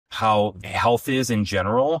how health is in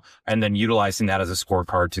general, and then utilizing that as a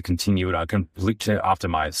scorecard to continue to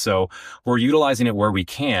optimize. So we're utilizing it where we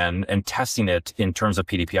can and testing it in terms of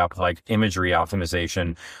PDP, like imagery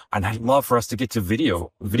optimization. And I'd love for us to get to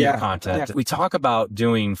video content. Yeah. We talk about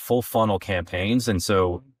doing full funnel campaigns. And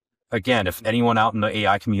so again, if anyone out in the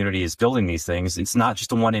AI community is building these things, it's not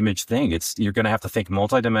just a one image thing. You're going to have to think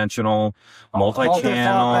multi-dimensional,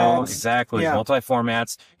 multi-channel,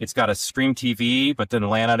 multi-formats. It's got to stream TV, but then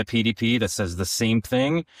land on a PDP that says the same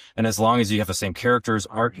thing. And as long as you have the same characters,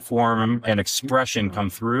 art form, and expression come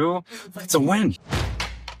through, it's a win.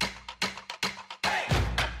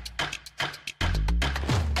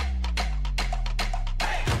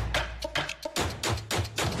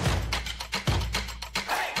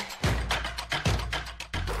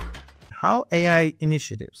 How AI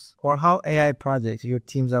initiatives or how AI projects your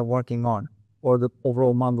teams are working on, or the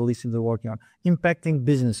overall Mondelez teams are working on, impacting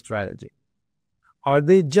business strategy? Are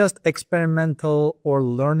they just experimental or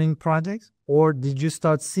learning projects, or did you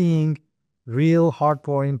start seeing real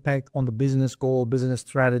hardcore impact on the business goal, business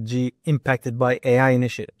strategy impacted by AI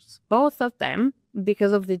initiatives? Both of them,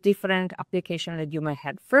 because of the different application that you might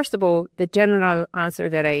have. First of all, the general answer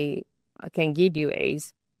that I can give you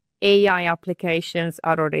is AI applications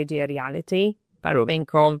are already a reality.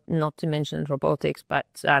 Called, not to mention robotics, but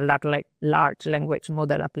large language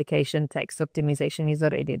model application, text optimization is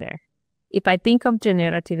already there. If I think of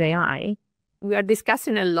generative AI, we are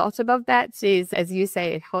discussing a lot about that. So it's, as you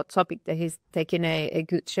say, a hot topic that has taken a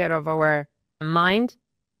good share of our mind.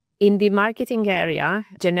 In the marketing area,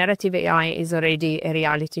 generative AI is already a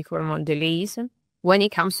reality for Mondelez. When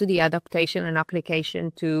it comes to the adaptation and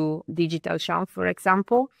application to digital shelf, for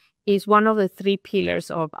example, is one of the three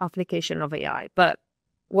pillars of application of AI. But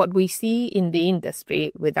what we see in the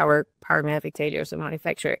industry with our partner retailers and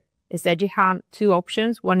manufacturers is that you have two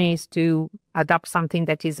options. One is to adapt something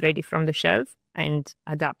that is ready from the shelf and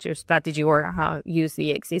adapt your strategy or use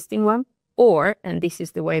the existing one. Or, and this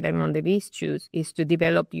is the way that Mondelez choose, is to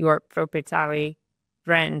develop your proprietary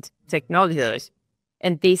brand technologies.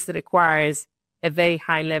 And this requires a very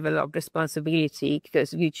high level of responsibility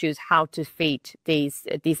because you choose how to feed these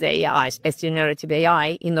AIs as generative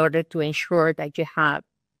AI in order to ensure that you have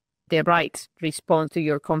the right response to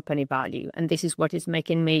your company value. And this is what is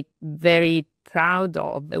making me very proud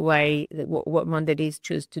of the way that what Mondelez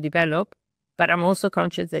choose to develop. But I'm also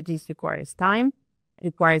conscious that this requires time.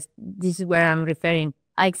 This is where I'm referring.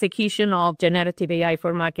 Execution of generative AI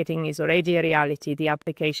for marketing is already a reality. The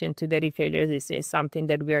application to the retailers is something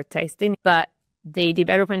that we are testing. But the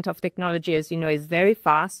development of technology, as you know, is very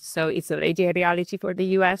fast. So it's already a reality for the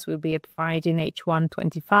US. We'll be applied in H1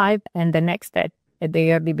 25. And the next step at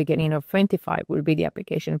the early beginning of 25 will be the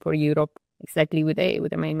application for Europe, exactly with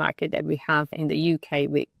the main market that we have in the UK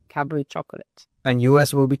with Cadbury chocolate. And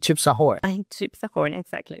US will be Chips Ahoy. And Chips Ahoy,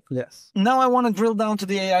 exactly. Yes. Now I want to drill down to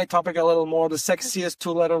the AI topic a little more, the sexiest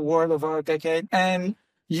two-letter word of our decade. And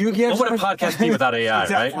you give... What would a podcast be without AI,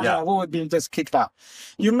 exactly, right? Yeah. What would be just kicked out?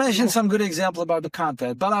 You mentioned some good example about the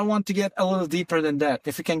content, but I want to get a little deeper than that.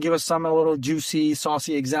 If you can give us some a little juicy,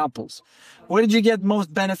 saucy examples. Where did you get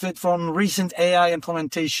most benefit from recent AI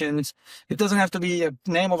implementations? It doesn't have to be a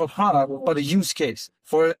name of a product, but a use case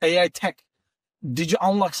for AI tech. Did you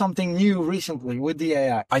unlock something new recently with the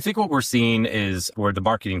AI? I think what we're seeing is where the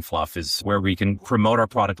marketing fluff is where we can promote our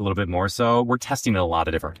product a little bit more. So we're testing in a lot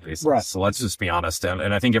of different places. Right. So let's just be honest.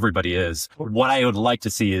 And I think everybody is. What I would like to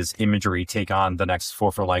see is imagery take on the next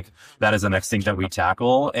that is the next thing that we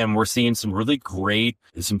tackle. And we're seeing some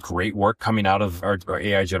great work coming out of our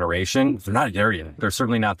AI generation. They're not there yet. They're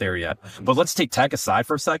certainly not there yet. But let's take tech aside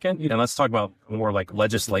for a second and let's talk about more like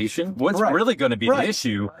legislation. What's really going to be the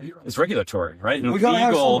issue is regulatory, right? And we're going to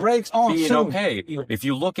have some breaks on being soon. Okay. If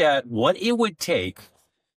you look at what it would take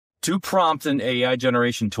to prompt an AI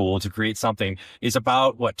generation tool to create something is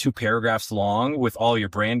about 2 paragraphs long with all your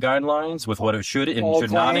brand guidelines, with what it should and all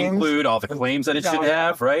should claims. Not include, all the claims that it should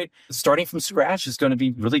have, right? Starting from scratch is going to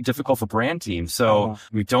be really difficult for brand teams. So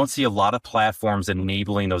we don't see a lot of platforms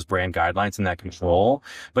enabling those brand guidelines and that control.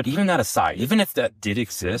 But even that aside, even if that did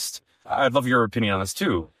exist, I'd love your opinion on this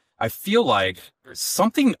too. I feel like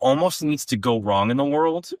something almost needs to go wrong in the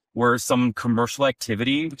world where some commercial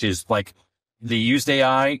activity, which is like they used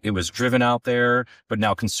AI, it was driven out there, but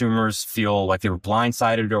now consumers feel like they were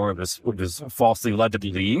blindsided or it was falsely led to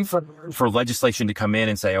believe for legislation to come in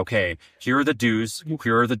and say, okay, here are the do's,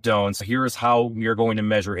 here are the don'ts, here is how we are going to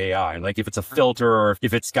measure AI. Like if it's a filter or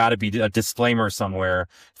if it's got to be a disclaimer somewhere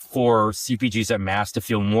for CPGs at mass to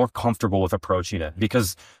feel more comfortable with approaching it.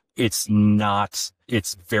 Because it's not,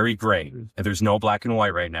 it's very gray. And there's no black and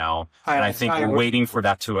white right now. And I think we're waiting for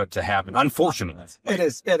that to happen. Unfortunately.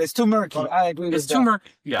 It's too murky. I agree with that. It's too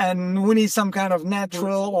murky. Yeah. And we need some kind of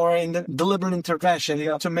natural or deliberate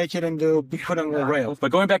intervention to make it be put on the rail.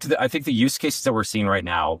 But going back to I think the use cases that we're seeing right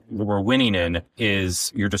now, what we're winning in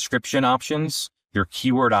is your description options, your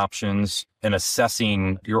keyword options, and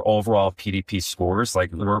assessing your overall PDP scores.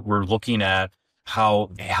 Like we're looking at how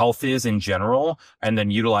health is in general, and then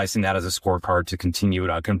utilizing that as a scorecard to continue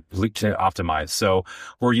to optimize. So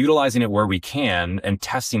we're utilizing it where we can and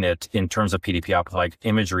testing it in terms of PDP, like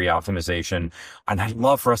imagery optimization. And I'd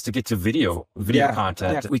love for us to get to video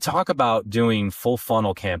content. We talk about doing full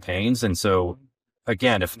funnel campaigns. And so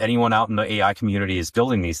again, if anyone out in the AI community is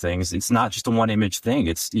building these things, it's not just a one image thing.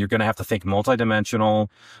 You're going to have to think multidimensional,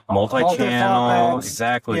 multi-channel,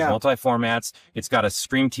 multi-formats. It's got to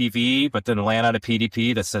stream TV, but then land on a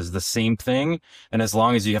PDP that says the same thing. And as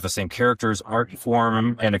long as you have the same characters, art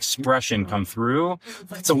form, and expression come through,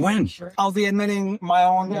 it's a win. I'll be admitting my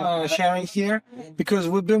own sharing here, because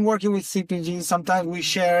we've been working with CPGs. Sometimes we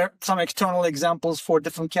share some external examples for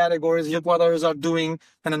different categories, what others are doing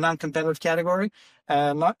in a non-competitive category.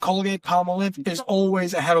 Colgate-Palmolive is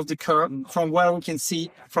always ahead of the curve from where we can see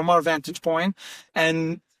from our vantage point.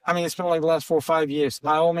 And I mean, it's been like the last 4 or 5 years.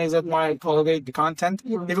 I always admire Colgate content,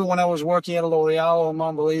 even when I was working at L'Oreal or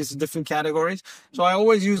Mondelez, different categories. So I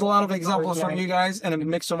always use a lot of examples from you guys and a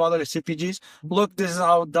mix of other CPGs. Look, this is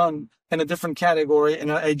how it's done in a different category, in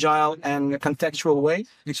an agile and contextual way.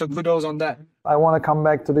 So kudos on that. I want to come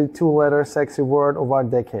back to the 2-letter sexy word of our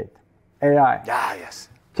decade, AI. Ah, yes.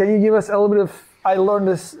 Can you give us a little bit of, I learned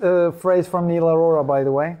this phrase from Neil Arora, by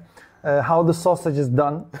the way, how the sausage is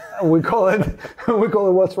done. we call it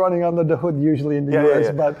what's running under the hood usually in the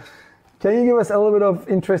US. But can you give us a little bit of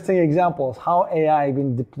interesting examples how AI has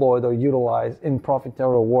been deployed or utilized in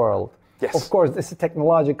Proprietary world? Yes. Of course, it's a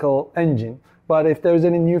technological engine, but if there's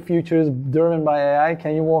any new features driven by AI,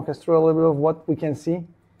 can you walk us through a little bit of what we can see?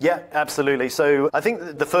 Yeah, absolutely. So I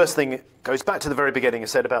think the first thing goes back to the very beginning. I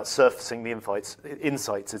said about surfacing the insights.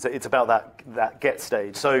 It's about that get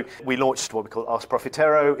stage. So we launched what we call Ask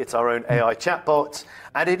Profitero. It's our own AI chatbot.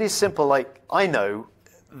 And it is simple. Like, I know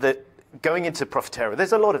that going into Profitero,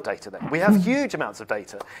 there's a lot of data there. We have huge amounts of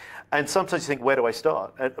data. And sometimes you think, where do I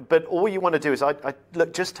start? But all you want to do is,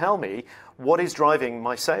 look, just tell me what is driving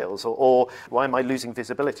my sales, or why am I losing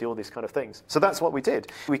visibility, all these kind of things. So that's what we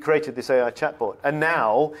did. We created this AI chatbot. And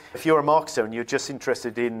now, if you're a marketer and you're just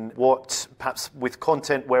interested in what, perhaps with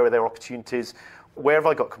content, where are there opportunities, where have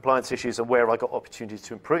I got compliance issues, and where have I got opportunities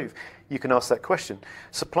to improve, you can ask that question.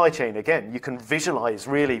 Supply chain, again, you can visualize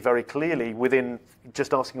really very clearly within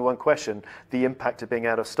just asking one question, the impact of being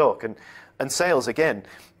out of stock. And sales, again,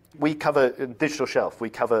 we cover digital shelf, we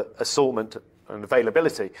cover assortment and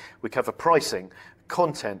availability, we cover pricing,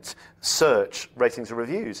 content, search, ratings and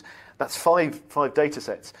reviews. That's five data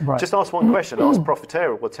sets. Right. Just ask one question. Ask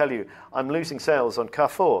Profitero will tell you, I'm losing sales on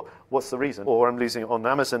Carrefour. What's the reason? Or I'm losing it on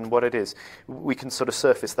Amazon, what it is. We can sort of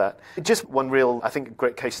surface that. Just one real, I think,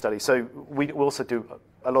 great case study. So we also do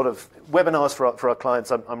a lot of webinars for our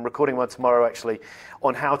clients. I'm recording one tomorrow, actually,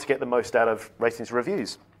 on how to get the most out of ratings and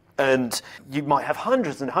reviews. And you might have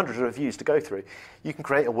hundreds and hundreds of reviews to go through. You can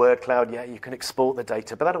create a word cloud, you can export the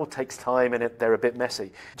data, but that all takes time and they're a bit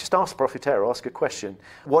messy. Just ask Profitero, ask a question.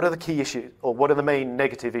 What are the key issues, or what are the main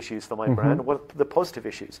negative issues for my brand? What are the positive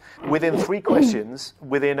issues? Within 3 questions,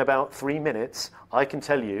 within about 3 minutes, I can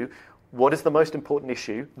tell you what is the most important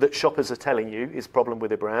issue that shoppers are telling you is a problem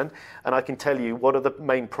with a brand, and I can tell you what are the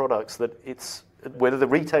main products that whether the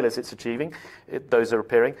retailers it's achieving, those are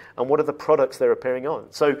appearing, and what are the products they're appearing on.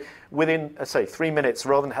 So within, say, 3 minutes,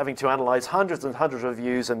 rather than having to analyze hundreds and hundreds of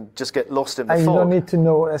reviews and just get lost in the fog. And you don't need to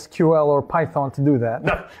know SQL or Python to do that.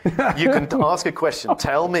 No, you can ask a question,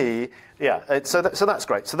 tell me, so that's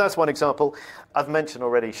great. So that's one example. I've mentioned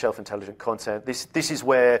already shelf intelligent content. This is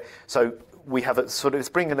where, so we have it's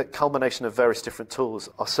bringing a culmination of various different tools.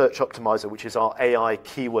 Our search optimizer, which is our AI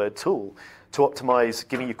keyword tool, to optimize,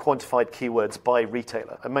 giving you quantified keywords by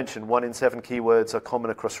retailer. I mentioned 1 in 7 keywords are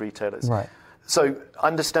common across retailers. Right. So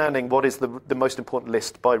understanding what is the most important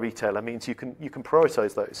list by retailer means you can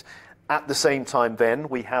prioritize those. At the same time, then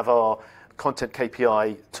we have our content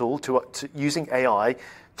KPI tool to using AI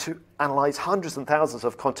to analyze hundreds and thousands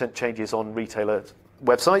of content changes on retailer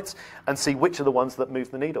websites and see which are the ones that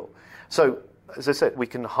move the needle. So, as I said, we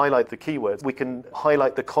can highlight the keywords. We can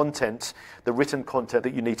highlight the content, the written content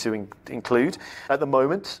that you need to include. At the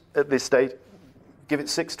moment, at this stage, give it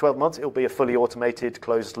 6-12 months, it'll be a fully automated,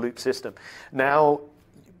 closed-loop system. Now,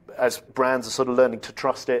 as brands are sort of learning to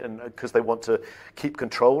trust it, and because they want to keep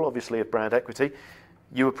control, obviously, of brand equity,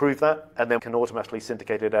 You approve that, and then can automatically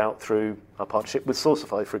syndicate it out through our partnership with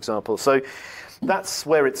Sourcify, for example. So that's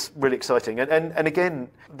where it's really exciting. And again,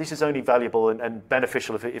 this is only valuable and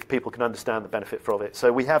beneficial if people can understand the benefit from it.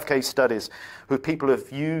 So we have case studies where people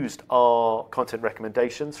have used our content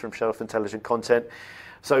recommendations from Shelf Intelligent Content.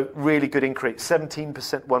 So really good increase,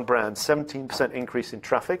 17%, one brand, 17% increase in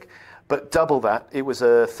traffic, but double that, it was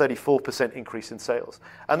a 34% increase in sales.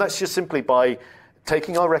 And that's just simply by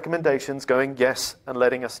taking our recommendations, going yes, and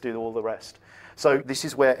letting us do all the rest. So this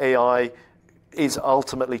is where AI is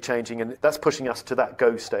ultimately changing, and that's pushing us to that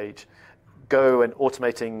go stage. Go and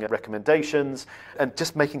automating recommendations and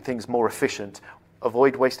just making things more efficient.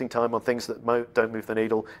 Avoid wasting time on things that don't move the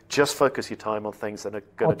needle. Just focus your time on things that are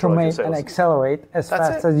going to drive your sales. Automate and accelerate as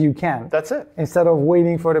fast as you can. That's it. Instead of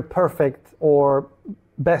waiting for the perfect or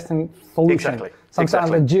best solution. Exactly.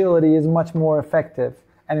 Sometimes agility is much more effective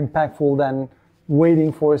and impactful than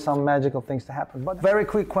waiting for some magical things to happen. But very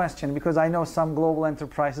quick question, because I know some global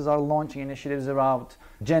enterprises are launching initiatives around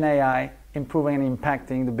Gen AI, improving and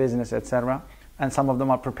impacting the business, etc. And some of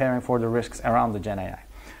them are preparing for the risks around the Gen AI.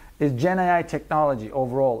 Is Gen AI technology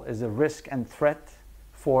overall is a risk and threat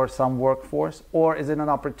for some workforce, or is it an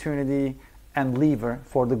opportunity and lever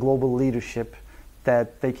for the global leadership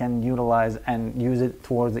that they can utilize and use it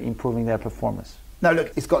towards improving their performance? No,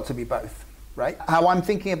 look, it's got to be both. Right? How I'm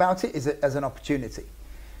thinking about it is as an opportunity,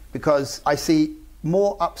 because I see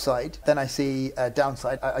more upside than I see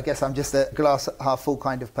downside. I guess I'm just a glass half full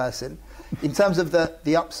kind of person. In terms of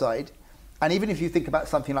the upside, and even if you think about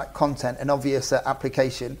something like content, an obvious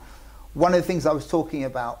application, one of the things I was talking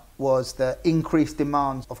about was the increased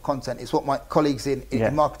demand of content. It's what my colleagues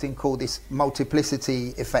in marketing call this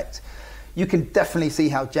multiplicity effect. You can definitely see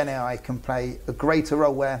how Gen AI can play a greater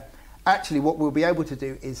role where actually what we'll be able to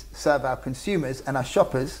do is serve our consumers and our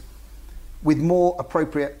shoppers with more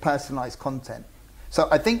appropriate personalized content. So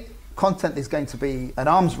I think content is going to be an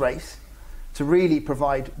arms race to really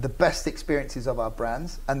provide the best experiences of our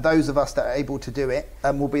brands, and those of us that are able to do it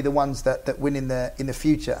will be the ones that win in the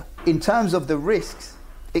future. In terms of the risks,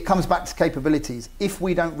 it comes back to capabilities. If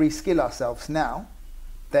we don't reskill ourselves now,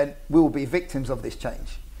 then we will be victims of this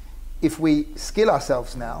change. If we skill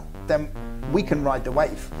ourselves now, then we can ride the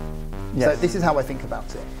wave. Yes. So this is how I think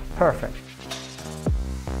about it. Perfect.